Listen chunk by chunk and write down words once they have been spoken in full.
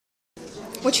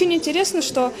Очень интересно,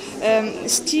 что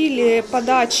стиль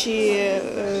подачи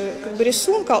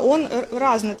рисунка, он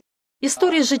разный.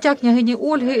 Історії з життя княгині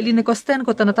Ольги, Ліни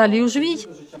Костенко та Наталії Ужвій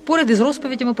поряд із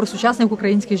розповідями про сучасних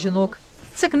українських жінок.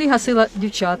 Це книга «Сила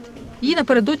дівчат». Її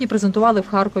напередодні презентували в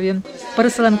Харкові.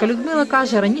 Переселенка Людмила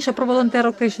каже, раніше про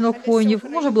волонтерок та жінок-воїнів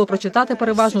можна було прочитати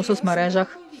переважно у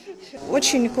соцмережах.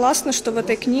 Очень классно, что в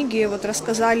этой книге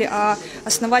рассказали о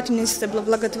основательнице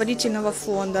благотворительного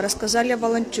фонда, рассказали о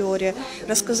волонтере,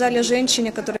 рассказали о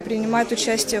женщине, которая принимает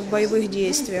участие в боевых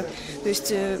действиях. То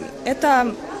есть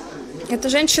это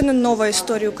женщины новой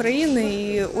истории Украины,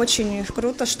 и очень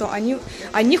круто, что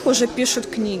о них уже пишут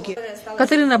книги.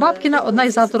 Катерина Бабкіна, одна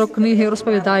із авторок книги,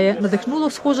 розповідає, надихнуло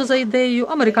схоже за ідеєю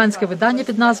американське видання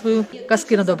під назвою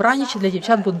 «Казки на добраніч для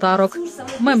дівчат-бунтарок».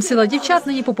 Мем «Сила дівчат»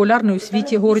 нині популярний у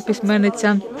світі, говорить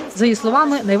письменниця. За її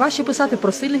словами, найважче писати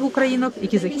про сильних українок,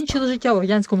 які закінчили життя у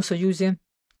Радянському Союзі.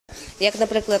 Як,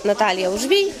 наприклад, Наталія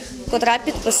Ужвій, котра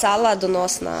підписала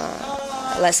донос на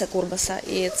Леся Курбаса.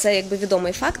 І це якби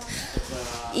відомий факт.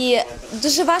 І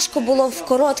дуже важко було в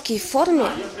короткій формі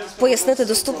пояснити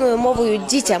доступною мовою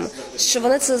дітям, що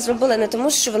вони це зробили не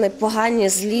тому, що вони погані,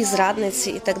 злі, зрадниці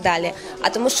і так далі, а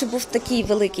тому, що був такий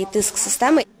великий тиск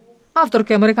системи.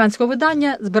 Авторки американського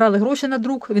видання збирали гроші на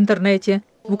друк в інтернеті.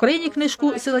 В Україні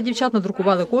книжку «Сила дівчат»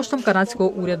 надрукували коштом канадського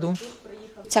уряду.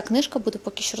 Ця книжка буде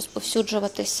поки що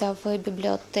розповсюджуватися в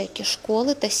бібліотеки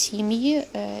школи та сім'ї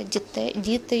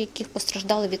діти, яких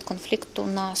постраждали від конфлікту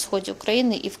на сході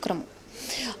України і в Криму.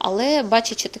 Але,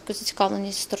 бачачи таку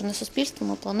зацікавленість зі сторони суспільства,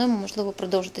 ми плануємо, можливо,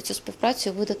 продовжити цю співпрацю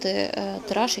і видати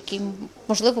тираж, який,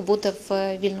 можливо, буде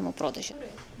в вільному продажі.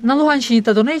 На Луганщині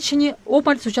та Донеччині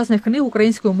обмаль сучасних книг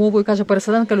українською мовою, каже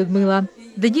переселенка Людмила.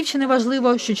 Для дівчини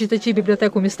важливо, що читачі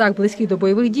бібліотек у містах, близьких до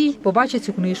бойових дій, побачать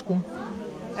цю книжку.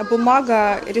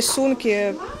 Бумага,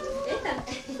 рисунки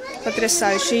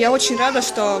потрясающие. Я очень рада,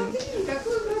 что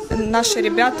наши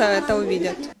ребята это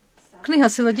увидят. Книга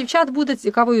 «Сила дівчат» буде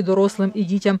цікавою дорослим і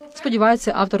дітям,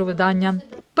 сподіваються автори видання.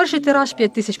 Перший тираж –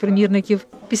 5000 примірників.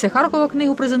 Після Харкова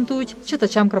книгу презентують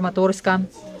читачам Краматорська.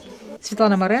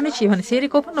 Світлана Маренич, Євген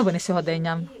Сєріков. Новини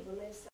сьогодення.